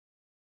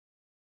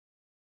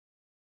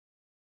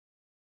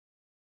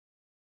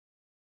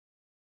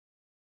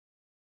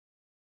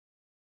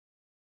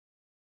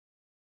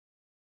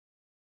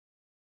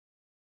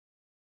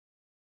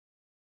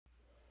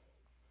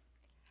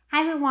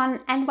Hi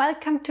everyone and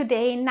welcome to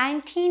day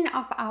 19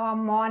 of our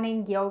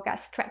morning yoga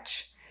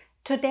stretch.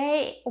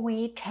 Today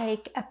we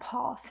take a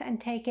pause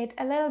and take it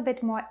a little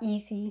bit more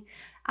easy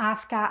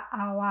after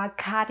our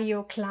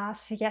cardio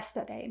class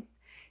yesterday.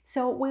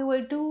 So we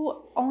will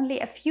do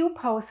only a few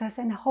poses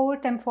and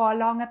hold them for a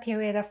longer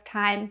period of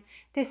time.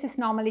 This is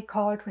normally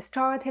called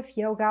restorative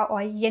yoga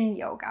or yin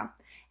yoga.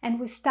 And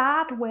we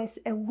start with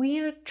a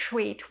wheel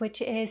treat,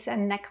 which is a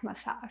neck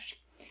massage.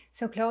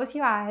 So close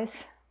your eyes.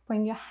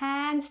 Bring your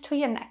hands to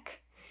your neck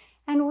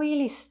and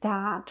really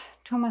start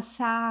to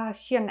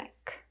massage your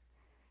neck.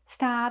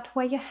 Start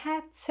where your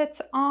head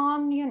sits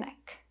on your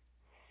neck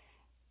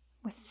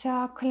with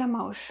circular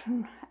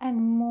motion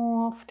and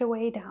move the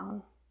way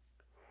down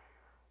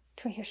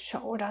to your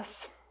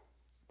shoulders.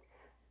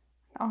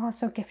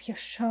 Also give your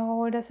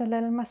shoulders a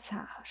little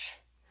massage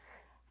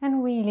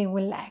and really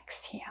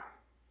relax here.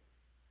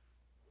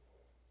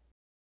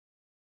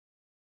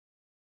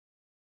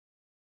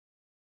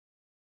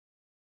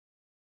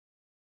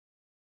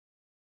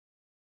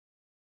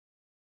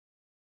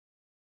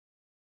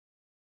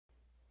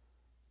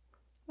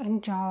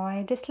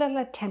 Enjoy this little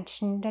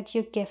attention that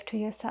you give to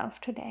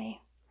yourself today.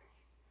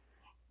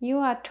 You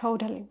are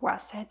totally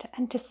worth it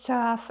and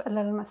deserve a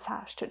little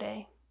massage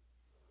today.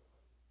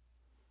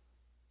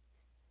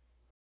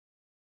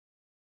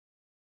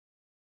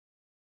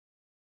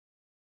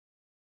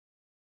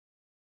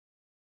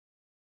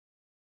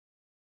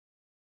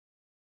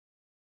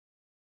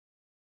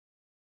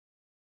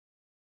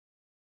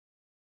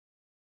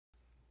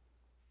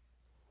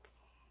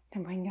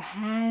 Then bring your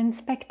hands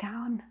back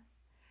down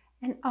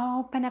and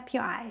open up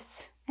your eyes.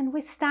 And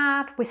we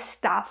start with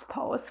staff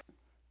pose,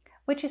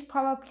 which is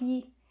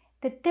probably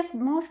the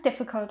most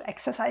difficult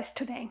exercise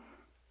today.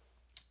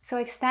 So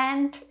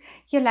extend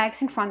your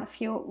legs in front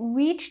of you,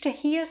 reach the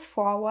heels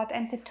forward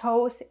and the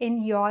toes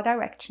in your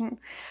direction.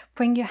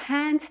 Bring your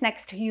hands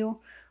next to you,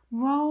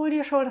 roll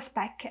your shoulders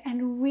back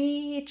and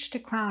reach the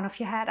crown of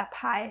your head up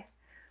high.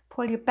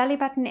 Pull your belly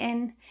button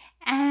in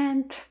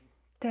and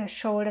the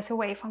shoulders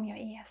away from your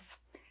ears.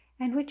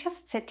 And we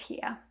just sit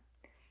here.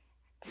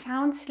 It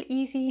sounds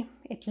easy,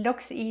 it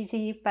looks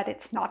easy, but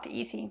it's not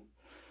easy.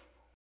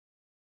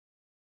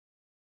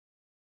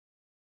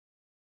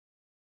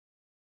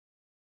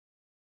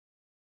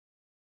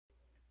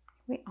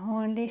 We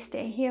only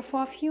stay here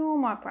for a few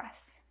more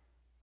breaths.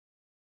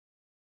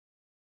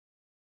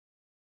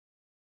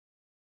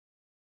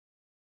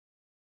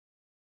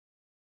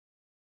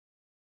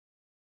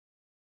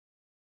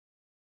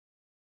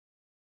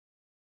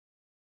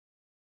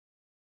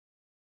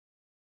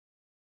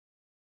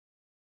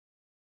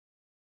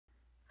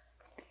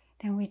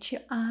 Then reach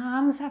your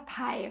arms up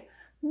high,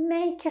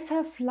 make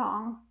yourself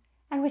long,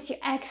 and with your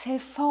exhale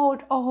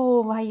fold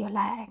over your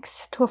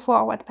legs to a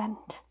forward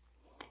bend.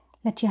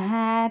 Let your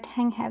head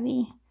hang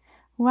heavy,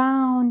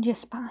 round your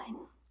spine,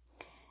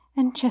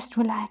 and just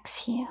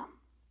relax here.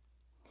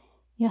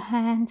 Your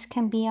hands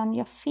can be on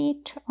your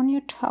feet, on your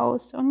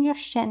toes, on your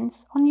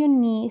shins, on your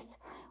knees,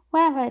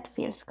 wherever it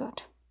feels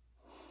good.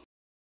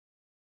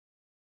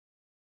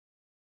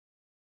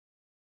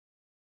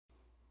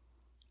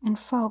 And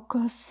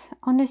focus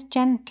on this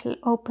gentle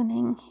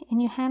opening in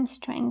your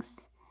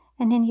hamstrings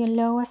and in your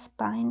lower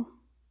spine.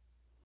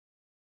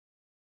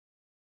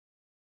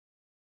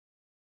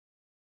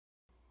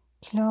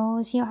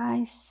 Close your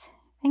eyes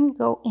and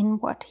go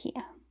inward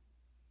here.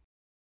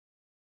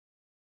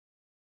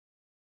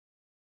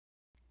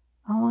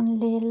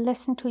 Only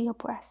listen to your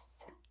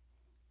breath,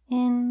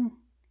 in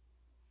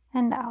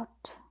and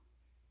out.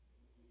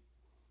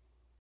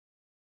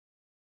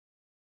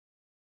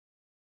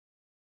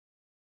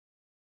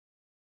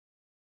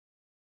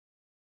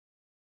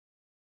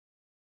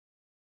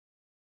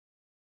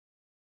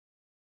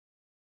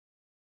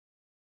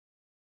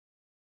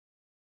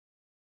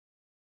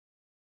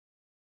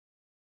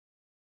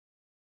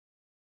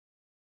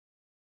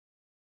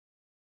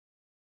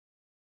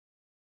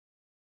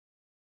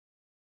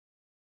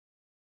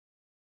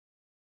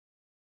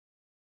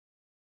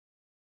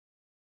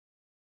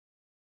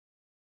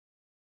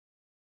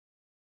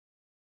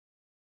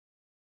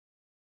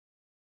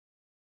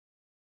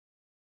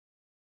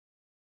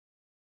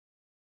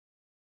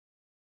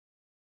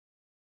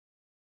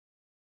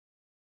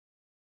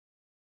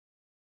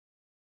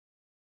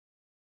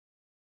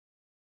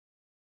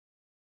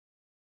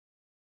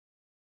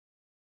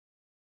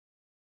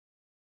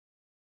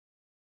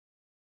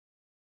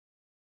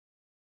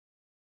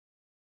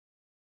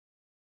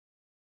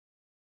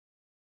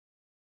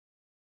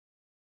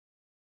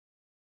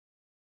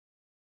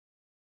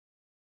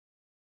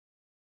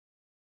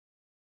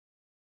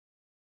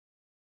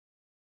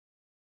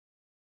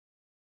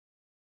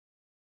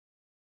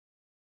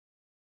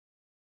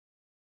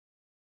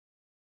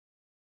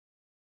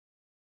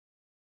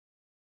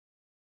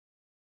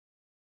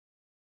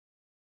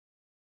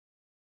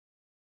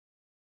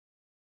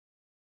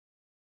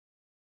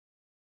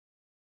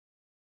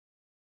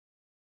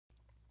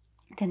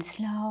 Then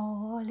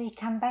slowly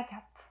come back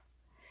up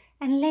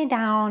and lay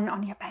down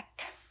on your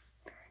back.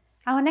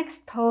 Our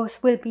next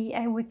pose will be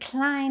a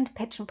reclined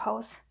pigeon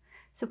pose.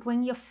 So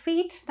bring your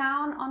feet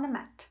down on the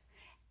mat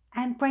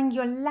and bring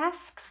your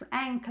left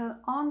ankle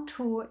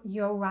onto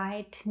your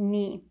right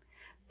knee.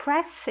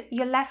 Press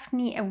your left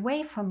knee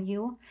away from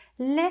you,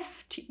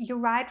 lift your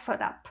right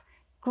foot up,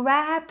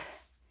 grab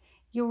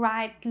your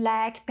right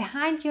leg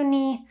behind your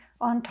knee,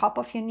 on top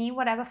of your knee,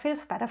 whatever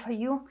feels better for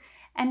you,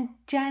 and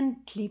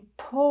gently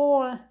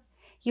pull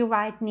your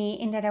right knee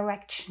in the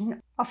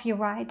direction of your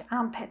right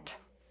armpit.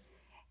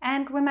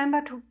 And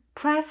remember to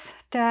press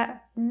the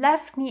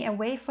left knee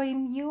away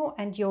from you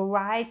and your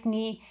right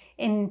knee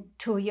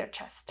into your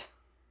chest.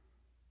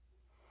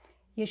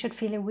 You should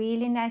feel a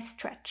really nice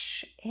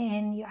stretch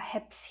in your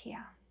hips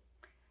here.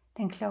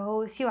 Then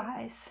close your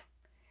eyes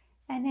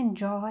and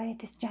enjoy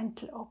this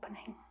gentle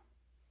opening.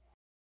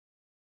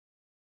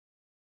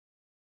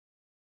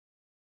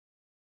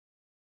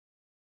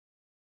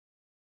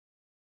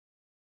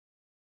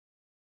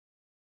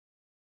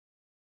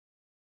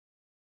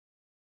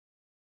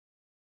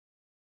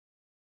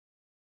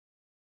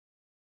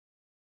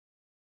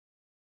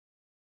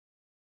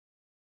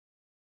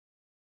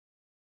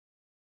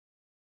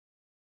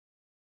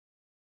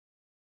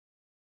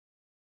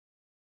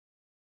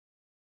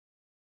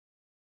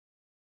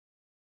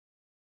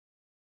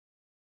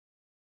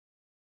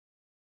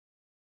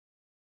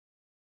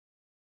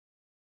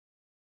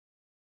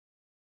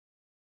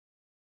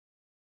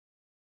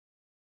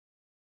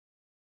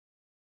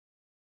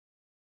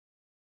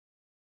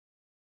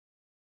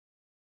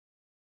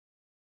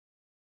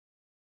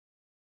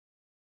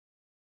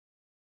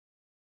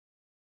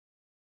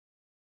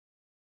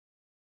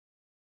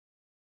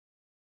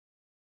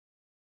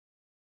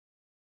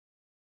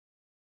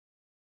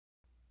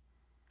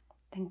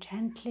 Then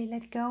gently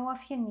let go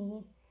of your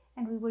knee,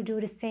 and we will do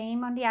the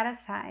same on the other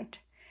side.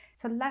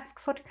 So left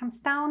foot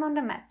comes down on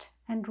the mat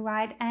and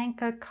right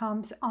ankle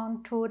comes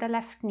onto the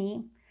left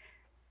knee.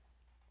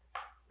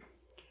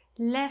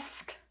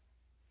 Lift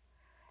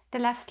the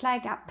left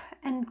leg up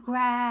and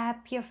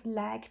grab your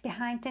leg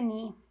behind the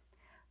knee.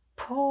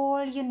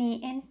 Pull your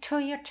knee into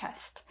your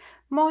chest,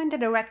 more in the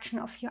direction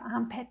of your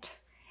armpit,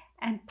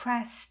 and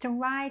press the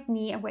right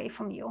knee away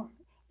from you.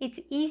 It's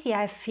easy,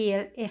 I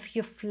feel, if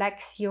you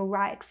flex your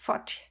right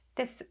foot.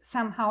 This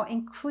somehow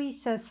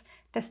increases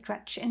the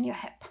stretch in your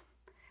hip.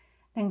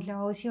 Then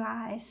close your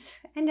eyes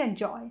and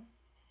enjoy.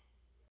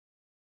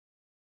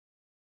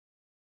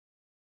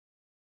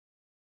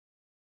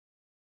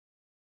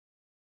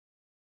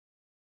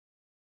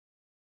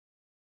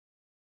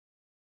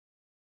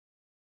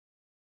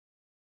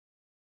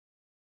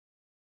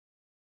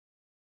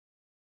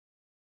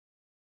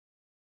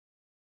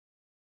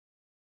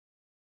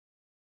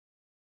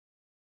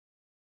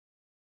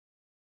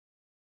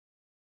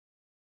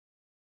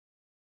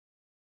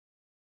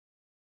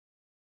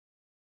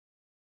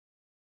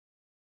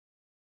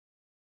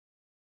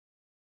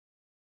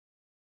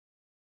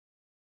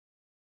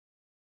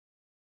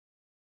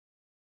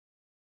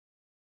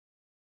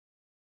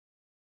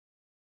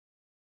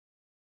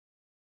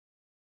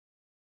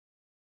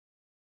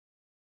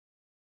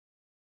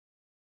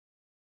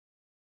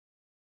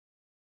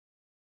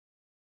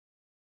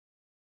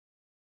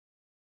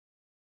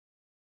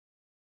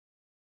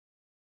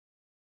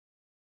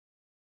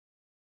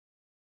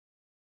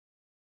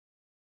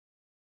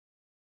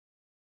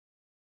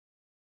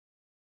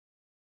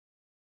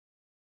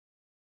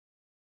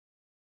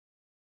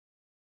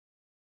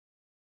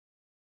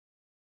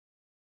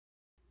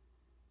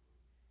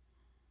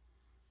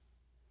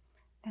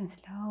 Then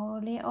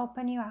slowly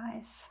open your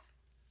eyes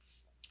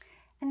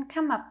and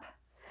come up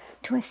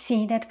to a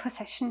seated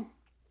position.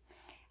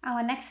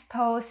 Our next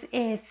pose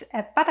is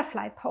a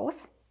butterfly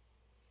pose.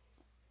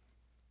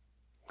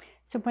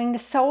 So bring the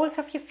soles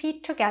of your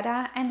feet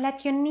together and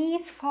let your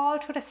knees fall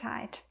to the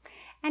side.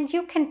 And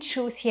you can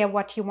choose here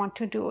what you want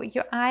to do.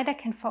 You either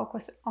can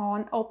focus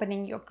on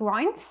opening your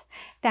groins,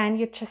 then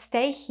you just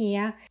stay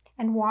here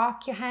and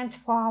walk your hands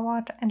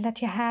forward and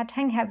let your head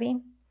hang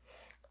heavy.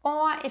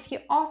 Or if you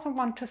also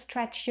want to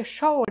stretch your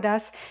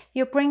shoulders,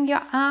 you bring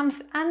your arms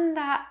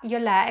under your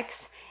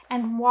legs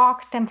and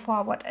walk them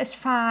forward as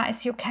far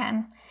as you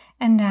can.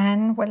 And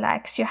then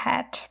relax your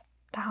head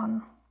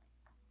down.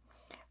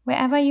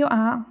 Wherever you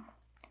are,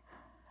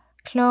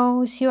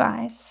 close your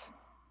eyes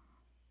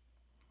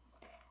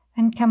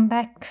and come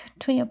back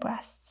to your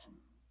breath.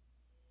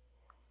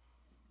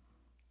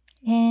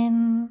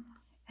 In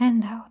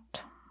and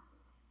out.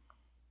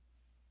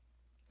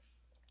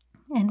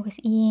 And with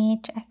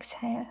each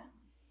exhale,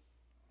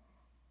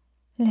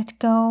 let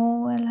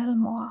go a little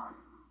more.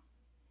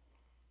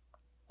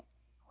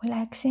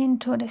 Relax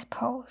into this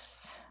pose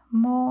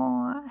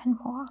more and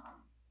more.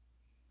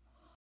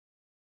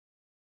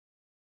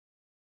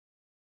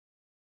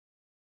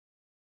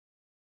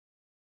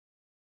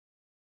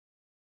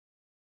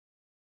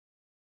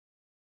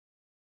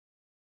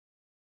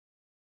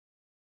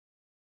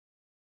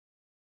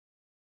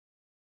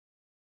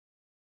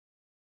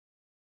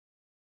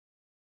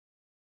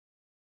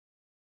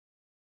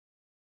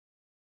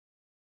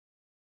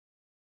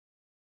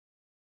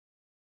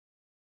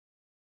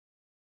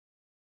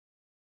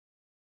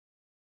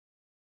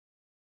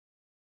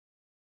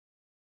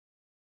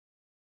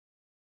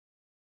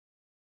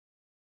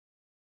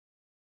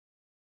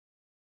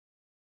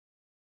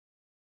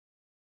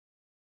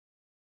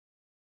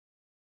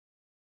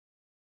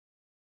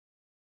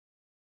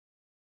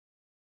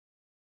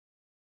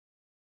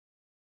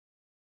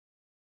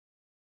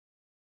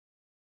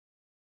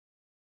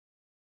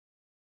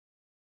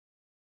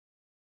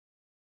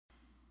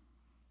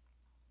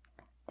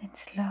 Then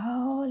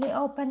slowly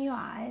open your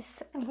eyes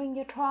and bring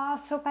your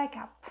torso back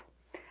up.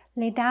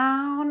 Lay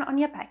down on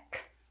your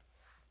back.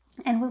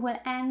 And we will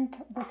end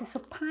with a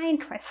supine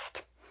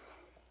twist.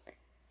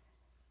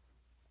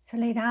 So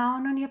lay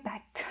down on your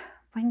back.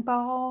 Bring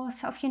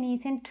both of your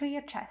knees into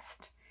your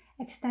chest.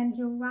 Extend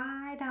your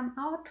right arm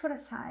out to the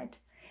side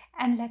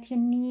and let your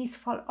knees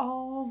fall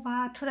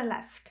over to the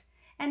left.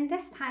 And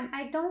this time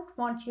I don't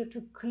want you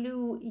to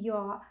glue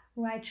your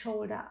right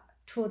shoulder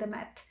to the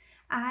mat.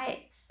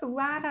 I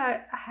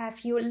rather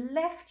have you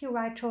lift your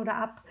right shoulder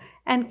up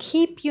and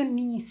keep your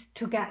knees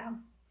together.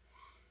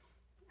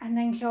 And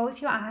then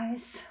close your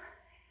eyes.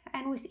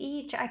 And with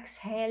each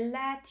exhale,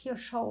 let your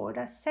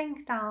shoulders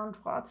sink down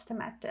towards the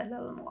mat a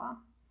little more.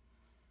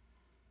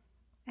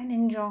 And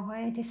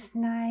enjoy this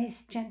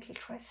nice gentle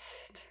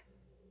twist.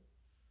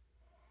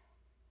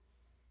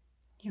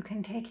 You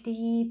can take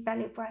deep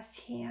belly breaths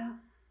here.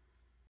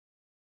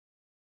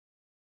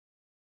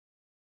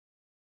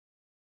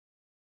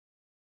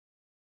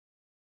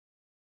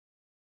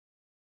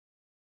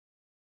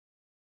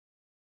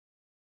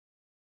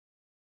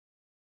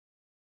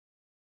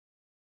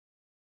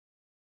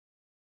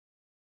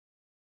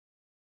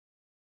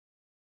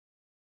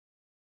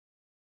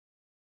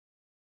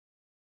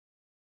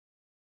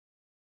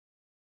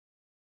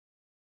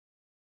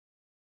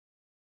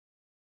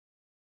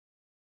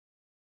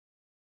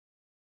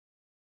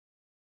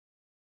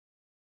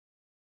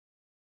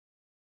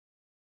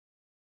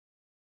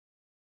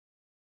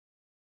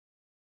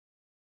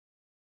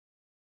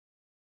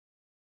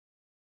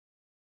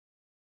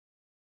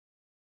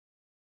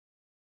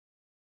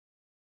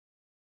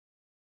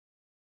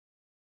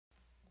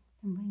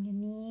 And bring your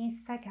knees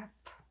back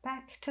up,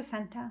 back to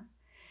center.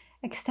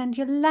 Extend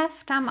your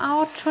left arm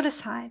out to the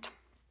side.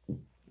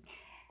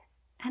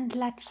 And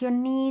let your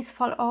knees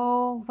fall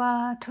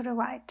over to the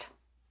right.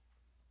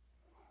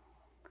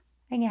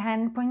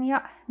 Again, bring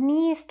your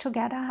knees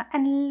together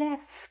and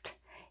lift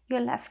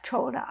your left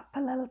shoulder up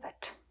a little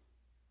bit.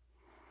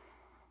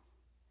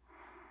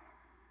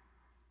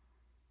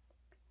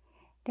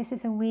 This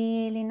is a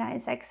really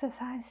nice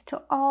exercise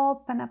to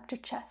open up the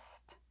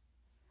chest.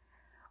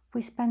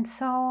 We spend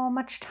so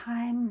much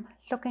time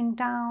looking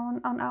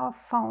down on our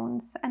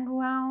phones and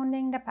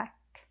rounding the back.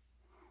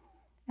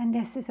 And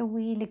this is a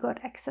really good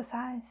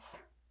exercise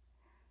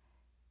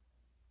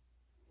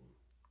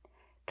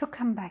to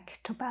come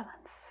back to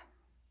balance.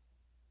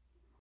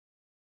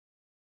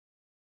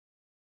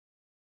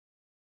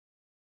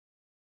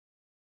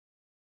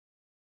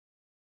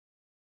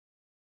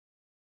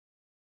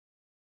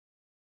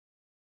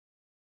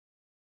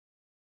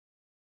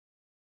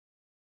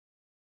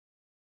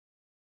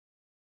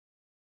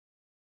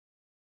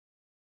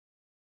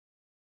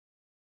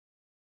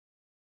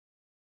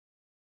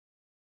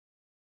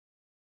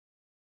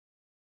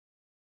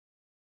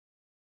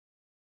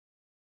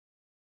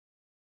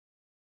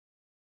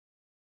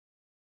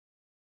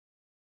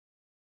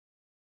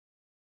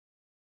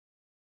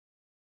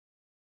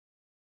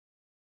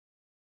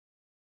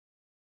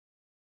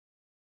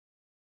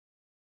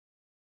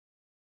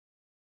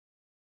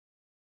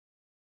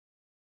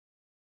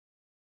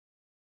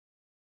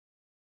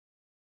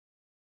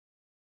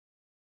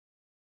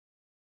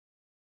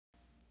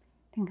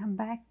 Then come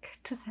back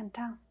to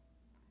center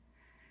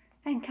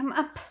and come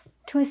up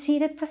to a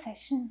seated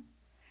position.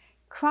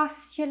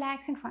 Cross your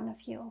legs in front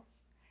of you.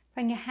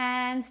 Bring your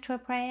hands to a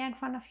prayer in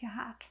front of your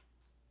heart.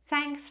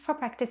 Thanks for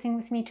practicing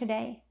with me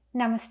today.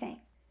 Namaste.